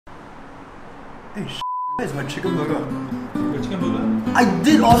Hey, where's my chicken burger? Your chicken burger? I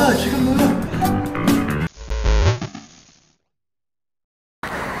did order a chicken burger!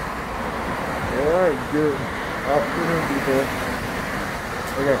 Alright, good afternoon people.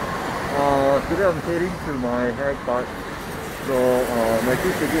 Okay, today I'm heading to my haircut. So my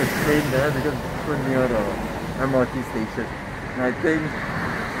kids taking a train there because it's super near the MRT station. And I think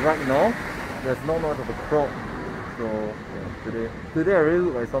right now there's not much of a crowd. So yeah, today I really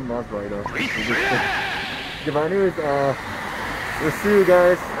look like some mass rider. Okay, but anyways, we'll see you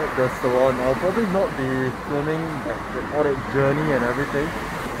guys at the salon. I'll probably not be filming all that journey and everything.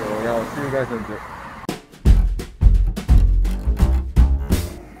 So yeah, I'll see you guys in a bit.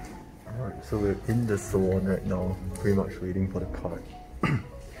 Alright, so we're in the salon right now, pretty much waiting for the card.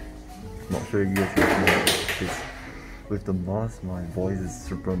 Not sure you guys can see that, because with the mask my voice is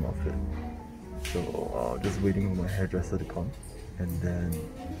super muffled. So just waiting for my hairdresser to come, and then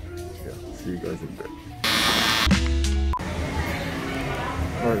yeah, see you guys in a bit.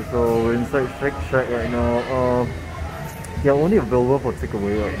 Alright, so we're inside SmokeShack right now. They're only available for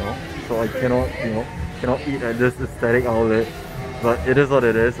takeaway right now, so I cannot, cannot eat at this aesthetic outlet. But it is what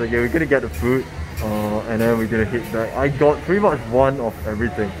it is. Okay, we're gonna get the food, and then we're gonna hit back. I got pretty much one of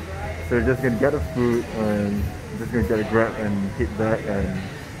everything, so we're just gonna get the food and just gonna get a grab and hit back, and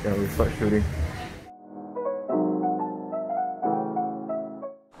yeah, we'll start shooting.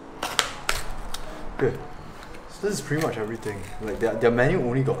 Okay, so this is pretty much everything. Like their menu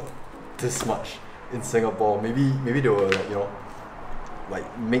only got this much in Singapore. Maybe they will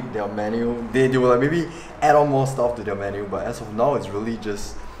like make their menu. They will like maybe add on more stuff to their menu. But as of now, it's really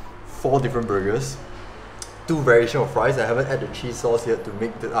just 4 different burgers, 2 variations of fries. I haven't added the cheese sauce yet to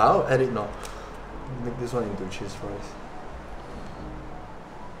make the. I'll add it now. Make this one into cheese fries.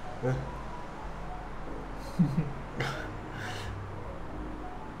 Yeah.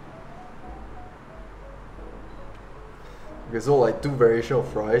 Okay, so like 2 variations of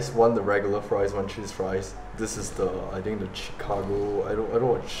fries, 1 the regular fries, 1 cheese fries. This is the, I think the Shackago, I don't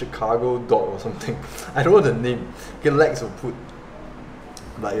know what, Shackago Dog or something. I don't know the name. Okay, Lex will put.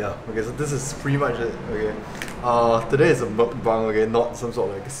 But yeah, okay, so this is pretty much it. Okay, today is a mukbang. Okay, not some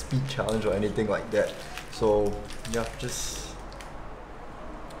sort of like a speed challenge or anything like that. So yeah, just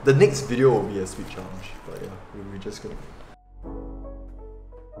the next video will be a speed challenge. But yeah, we're just gonna.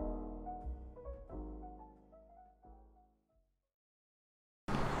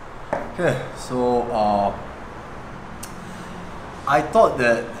 Okay, so I thought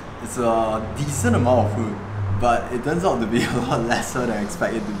that it's a decent amount of food, but it turns out to be a lot lesser than I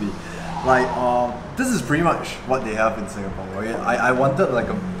expected it to be. Like this is pretty much what they have in Singapore. Okay, I wanted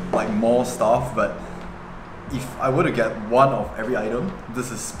like more stuff, but if I were to get 1 of every item,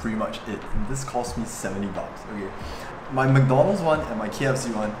 this is pretty much it. And this cost me 70 bucks. Okay, my McDonald's one and my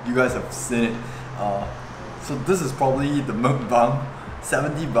KFC one, you guys have seen it. So this is probably the mukbang.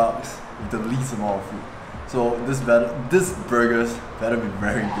 70 bucks with the least amount of food. So this burgers better be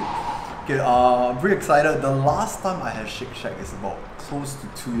very good. Okay, I'm pretty excited. The last time I had Shake Shack is about close to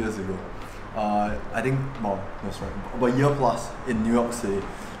 2 years ago. I think, well, that's right, about a year plus in New York City.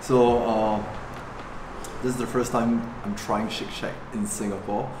 So this is the first time I'm trying Shake Shack in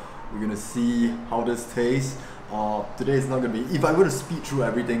Singapore. We're gonna see how this tastes. Today is not gonna be, if I were to speed through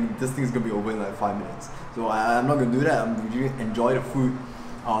everything, this thing's gonna be over in like 5 minutes. So I'm not gonna do that. I'm gonna enjoy the food.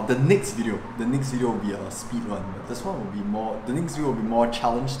 The next video will be a speed one, but this one will be more, the next video will be more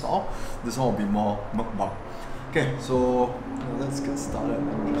challenge style. This one will be more mukbang. Okay, so let's get started.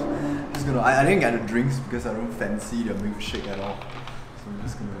 I'm just gonna, I didn't get the drinks because I don't fancy the milkshake at all. So I'm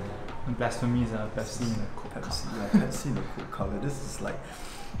just gonna. Blasphemy is Pepsi in the Coke. Pepsi in the Coke color. This is like.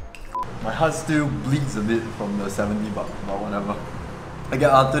 My heart still bleeds a bit from the 70 bucks, but whatever.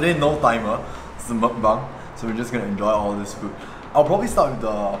 Okay, today no timer. It's a mukbang, so we're just gonna enjoy all this food. I'll probably start with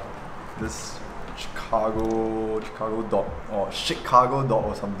this Shackago Dog or Shackago Dog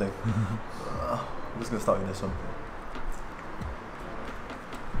or something. I'm just gonna start with this one.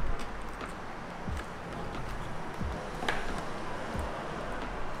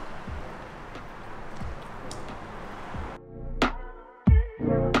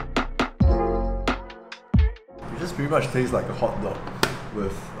 It just pretty much tastes like a hot dog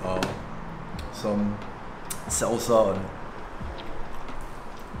with some salsa on it.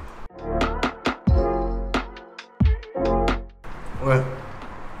 Okay,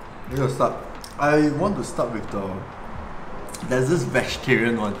 we're gonna start. I want to start with there's this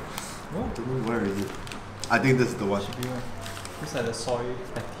vegetarian one. Oh, I don't know where is it. I think this is the one. It's like the soy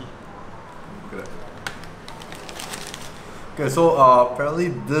patty. Good. Okay, so apparently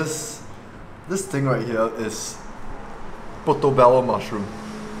this thing right here is portobello mushroom.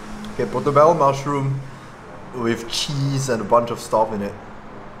 Okay, portobello mushroom with cheese and a bunch of stuff in it.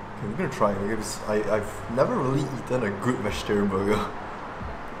 Okay, we're gonna try it because I've never really eaten a good vegetarian burger.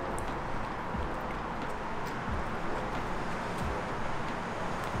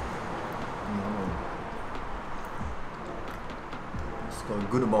 It's got a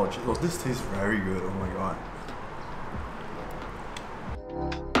good amount of cheese. Oh, this tastes very good. Oh my god.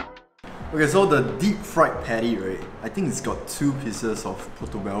 Okay, so the deep fried patty, right? I think it's got 2 pieces of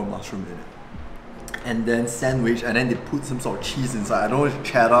portobello mushroom in it. And then sandwich, and then they put some sort of cheese inside. I don't know if it's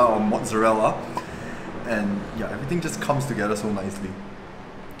cheddar or mozzarella. And yeah, everything just comes together so nicely.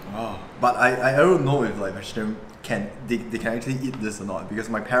 Wow. But I don't know if like vegetarian they can actually eat this or not, because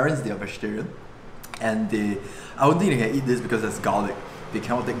my parents, they are vegetarian, and I don't think they can eat this because there's garlic. They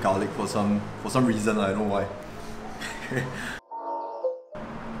cannot take garlic for some reason. I don't know why.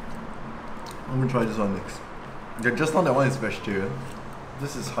 I'm gonna try this one next. Okay, just now that one is vegetarian.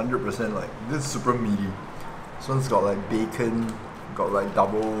 This is 100% like, this is super meaty. This one's got like bacon, got like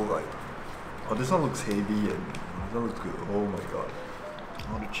double like, oh, this one looks heavy, and this one looks good. Oh my god.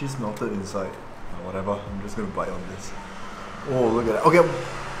 Oh, the cheese melted inside. Oh, whatever, I'm just gonna bite on this. Oh, look at that. Okay,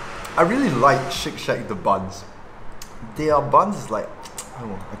 I really like Shake Shack, the buns. Their buns is like, I don't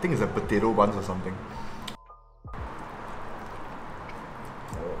know, I think it's like potato buns or something.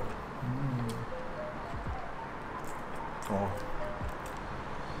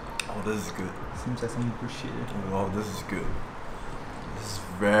 Oh, this is good. Seems like some good shit. Oh, wow, this is good. This is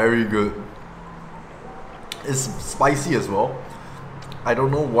very good. It's spicy as well. I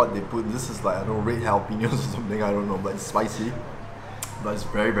don't know what they put. This is like, I don't know, red jalapenos or something. I don't know, but it's spicy. But it's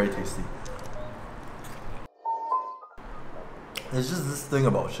very, very tasty. There's just this thing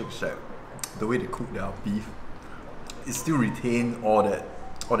about Shake Shack. The way they cook their beef, it still retain all that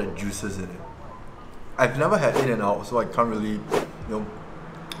juices in it. I've never had In-N-Out, so I can't really,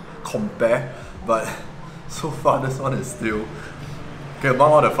 compare, but so far this one is still okay.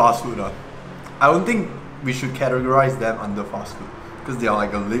 Among all the fast food, I don't think we should categorize them under fast food because they are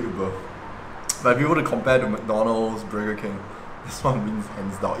like a league above. But if you were to compare to McDonald's, Burger King, this one wins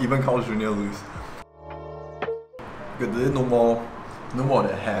hands down. Even Carl's Jr. lose. Okay, there is no more of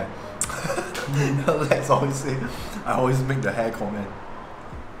the hair. Lex always say, I always make the hair comment.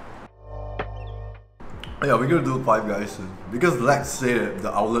 Yeah, we're gonna do Five Guys soon. Because Lex said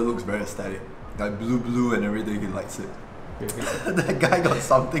the outlet looks very aesthetic. Like blue and everything, he likes it. That guy got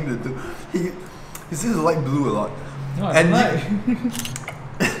something to do. He seems to like blue a lot. No, I and don't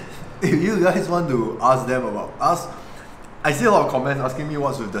like. if you guys want to ask them about us, I see a lot of comments asking me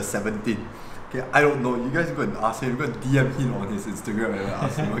what's with the 17. Okay, I don't know. You guys go and ask him. You go and DM him on his Instagram and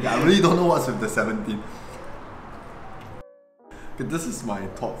ask him. Okay, I really don't know what's with the 17. Okay, this is my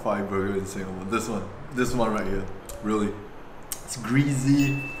top 5 burger in Singapore. This one right here. Really. It's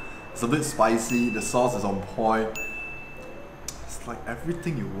greasy. It's a bit spicy. The sauce is on point. It's like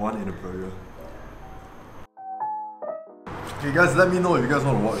everything you want in a burger. Okay guys, let me know if you guys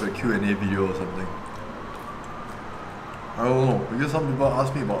want to watch a Q&A video or something. I don't know, because some people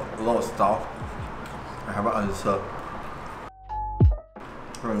ask me about a lot of stuff I haven't answered.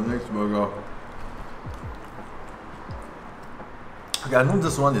 Alright, next burger. Okay, I know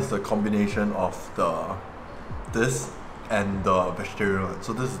this one is the combination of this and the vegetarian one.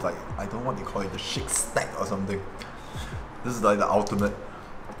 So this is like, I don't know what they call it, the shake stack or something. This is like the ultimate.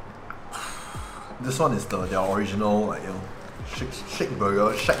 This one is their original, like, Shack burger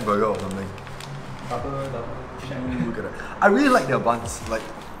or something. Double shack. Look at that. I really like their buns. Like,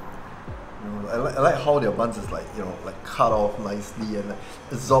 I like how their buns is like, like cut off nicely and like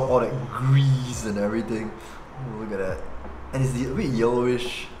absorb all that grease and everything. Oh, look at that. And it's a bit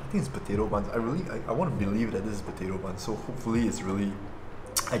yellowish. I think it's potato buns. I want to believe that this is potato buns. So hopefully it's really,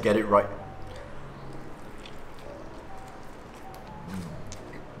 I get it right.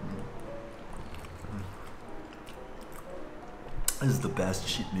 This is the best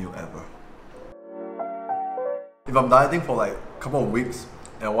cheat meal ever. If I'm dieting for like a couple of weeks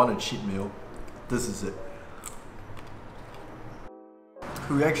and I want a cheat meal, this is it.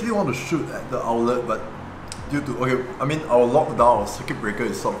 We actually want to shoot at the outlet, but due to, our lockdown or circuit breaker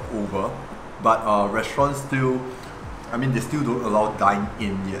is sort of over, but restaurants still, they still don't allow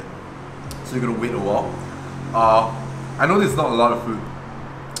dine-in yet. So you're gonna wait a while. I know there's not a lot of food,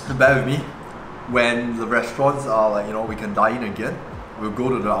 so bear with me. When the restaurants are like, we can dine in again, we'll go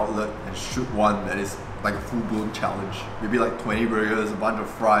to the outlet and shoot one that is like a full-blown challenge. Maybe like 20 burgers, a bunch of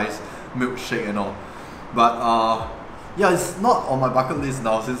fries, milkshake and all. But yeah, it's not on my bucket list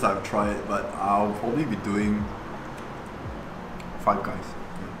now since I've tried it, but I'll probably be doing Five Guys.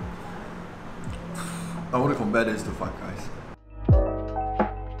 Yeah. I want to compare this to Five Guys.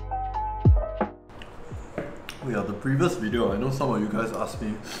 yeah, the previous video, I know some of you guys asked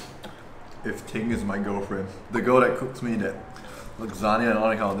me if Ting is my girlfriend. The girl that cooks me that lasagna and all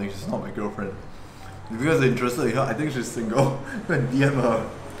that kind of thing, she's not my girlfriend. If you guys are interested in her, I think she's single. Go and DM her.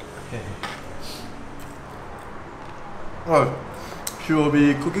 Okay. Oh, she will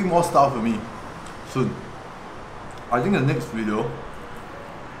be cooking more stuff for me soon. I think the next video,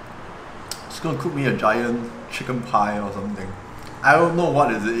 she's gonna cook me a giant chicken pie or something. I don't know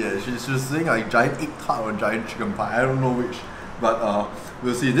what is it yet. She's just saying like giant egg tart or giant chicken pie. I don't know which. But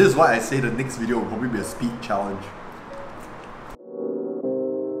we'll see. This is why I say the next video will probably be a speed challenge.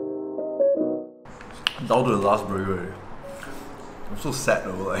 Down to the last burger already. I'm so sad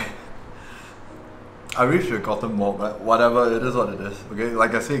though, like I really should have gotten more, but whatever, it is what it is. Okay,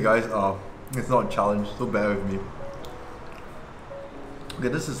 like I say guys, it's not a challenge, so bear with me. Okay,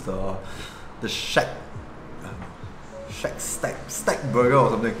 this is the Shackago Burger or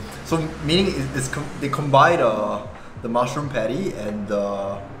something. So meaning they combine the mushroom patty and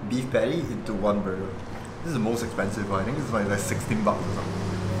the beef patty into one burger. This is the most expensive one. I think this is like $16 or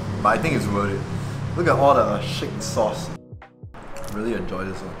something. But I think it's worth it. Look at all the shake sauce. I really enjoy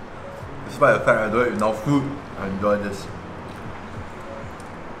this one. Despite the fact I don't eat enough food, I enjoy this.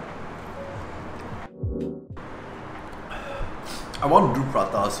 I want to do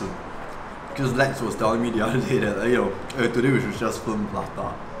prata soon. Because Lex was telling me the other day that, you know, today we should just film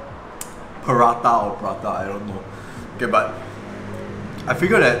prata. Parata or prata, I don't know. Okay, but I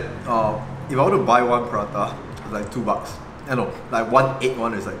figured that if I want to buy one prata, it's like $2. I know, like one egg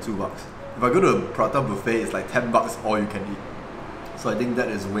one is like $2. If I go to a prata buffet, it's like $10 all you can eat. So I think that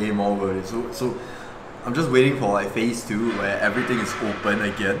is way more worth it. So I'm just waiting for like phase 2 where everything is open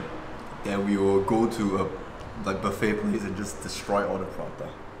again. And we will go to a like buffet place and just destroy all the prata.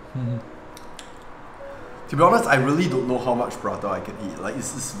 To be honest, I really don't know how much prata I can eat. Like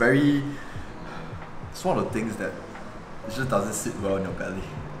it's very, it's one of the things that it just doesn't sit well in your belly.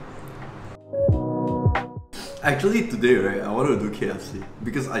 Actually today, right, I wanted to do KFC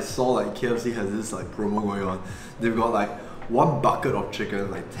because I saw like KFC has this like promo going on. They've got like one bucket of chicken,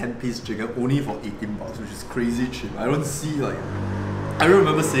 like 10-piece chicken, only for $18, which is crazy cheap. I don't see like, I don't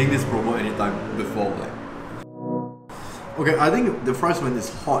remember seeing this promo anytime before. Like, okay, I think the fries when it's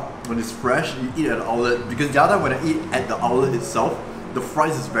hot, when it's fresh, you eat at the outlet. Because the other time when I eat at the outlet itself, the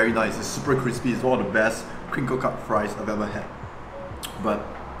fries is very nice. It's super crispy. It's one of the best crinkle cut fries I've ever had. But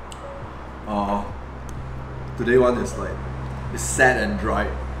today one is like, it's sad and dry.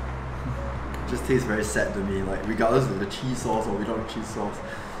 It just tastes very sad to me. Like regardless of the cheese sauce or without the cheese sauce,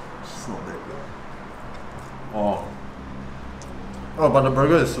 it's just not that good. Oh, but the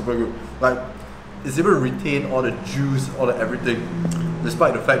burger is super good. Like, it's able to retain all the juice, all the everything,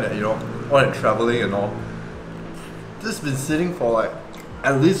 despite the fact that, you know, all that traveling and all. This has been sitting for like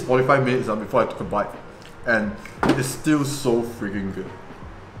at least 45 minutes before I took a bite, and it's still so freaking good.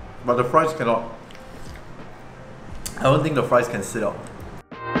 But the fries cannot. I don't think the fries can sit out.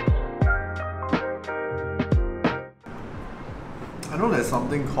 I know there's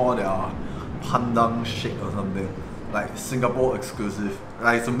something called pandan shake or something, like Singapore exclusive.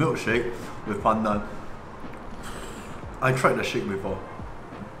 Like it's a milkshake with pandan. I tried the shake before.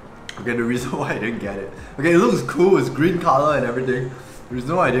 Okay, the reason why I didn't get it. Okay, it looks cool, it's green color and everything. The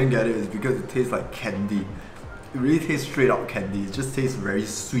reason why I didn't get it is because it tastes like candy. It really tastes straight up candy. It just tastes very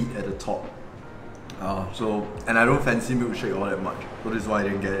sweet at the top. And I don't fancy milkshake all that much. So this is why I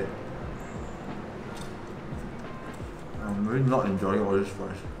didn't get it. I'm really not enjoying all these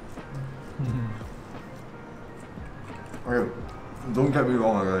fries. Okay, don't get me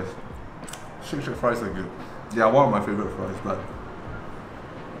wrong guys. Shake fries are good. They are one of my favorite fries, but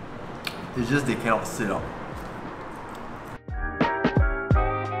it's just they cannot sit out.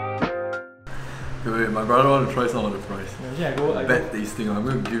 Okay, wait, my brother wants to try some of the fries. Yeah, Bad tasting, I'm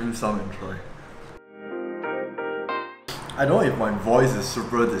going to give him some and try. I don't know if my voice is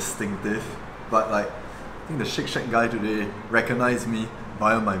super distinctive, but like, I think the Shake Shack guy today recognized me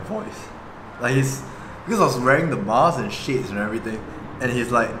via my voice. Like because I was wearing the mask and shades and everything, and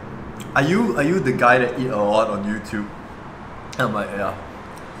he's like, are you the guy that eat a lot on YouTube? And I'm like, yeah.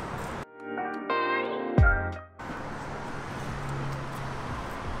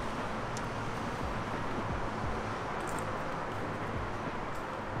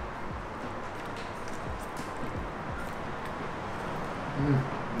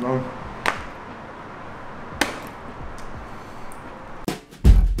 No.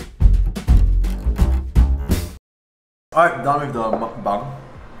 Alright, done with the mukbang.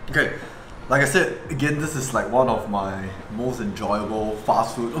 Okay, like I said, again, this is like one of my most enjoyable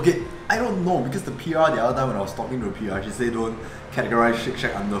fast food. Okay, I don't know, because the PR the other time when I was talking to the PR, she said don't categorize Shake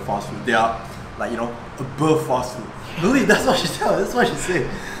Shack under fast food. They are like, you know, above fast food. Really, that's what she said. That's what she said.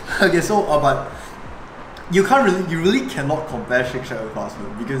 Okay, so but you really cannot compare Shake Shack with fast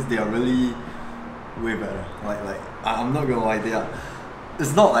food because they are really way better. Like I'm not gonna lie, they are.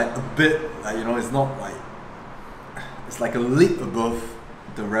 It's not like a bit, like, you know, it's not like, it's like a leap above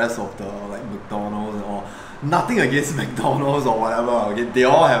the rest of the like McDonald's or nothing against McDonald's or whatever. Okay, they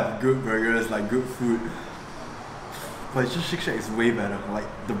all have good burgers, like good food. But it's just Shake Shack is way better. Like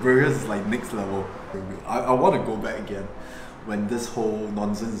the burgers is like next level. I want to go back again when this whole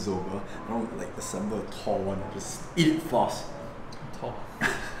nonsense is over. I want to like assemble a tall one and just eat it fast. Tall.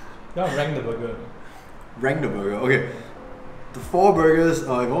 Yeah, rank the burger. Rank the burger. Okay, the 4 burgers. If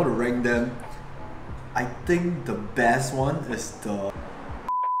I want to rank them, I think the best one is the.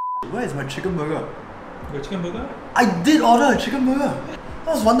 Where is my chicken burger? Your chicken burger? I did order a chicken burger.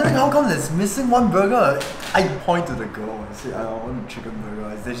 I was wondering how come there's missing one burger. I point to the girl and say, I want a chicken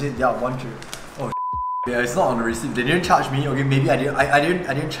burger. They said, yeah, one chicken. Oh, yeah, it's not on the receipt. They didn't charge me. Okay, maybe I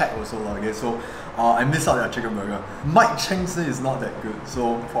didn't check also. Okay, so I missed out their chicken burger. Mike Cheng say it's not that good,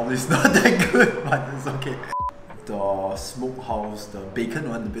 so probably it's not that good, but it's okay. The smokehouse, the bacon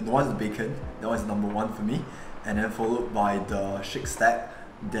one, the one with the bacon, that one is number 1 for me, and then followed by the shake stack,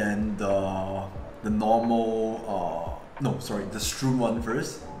 then the normal no, sorry, the Shroom one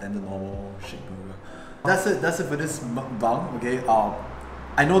first, then the normal shake burger. That's it for this mukbang. Okay,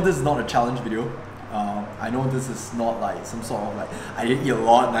 I know this is not a challenge video. I know this is not like some sort of like I didn't eat a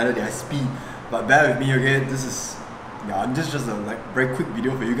lot, neither did I speed, but bear with me. Okay, this is just a like very quick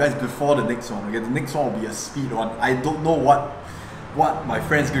video for you guys before the next one. Okay, the next one will be a speed one. I don't know what my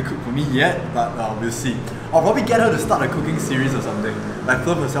friend's gonna cook for me yet, but we'll see. I'll probably get her to start a cooking series or something, like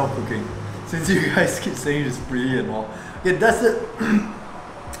film herself cooking, since you guys keep saying she's pretty and all. Okay, that's it.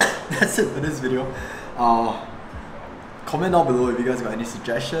 That's it for this video. Comment down below if you guys got any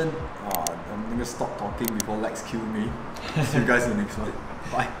suggestion. I'm gonna stop talking before Lex kills me. See you guys in the next one.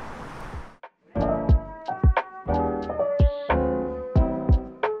 Bye.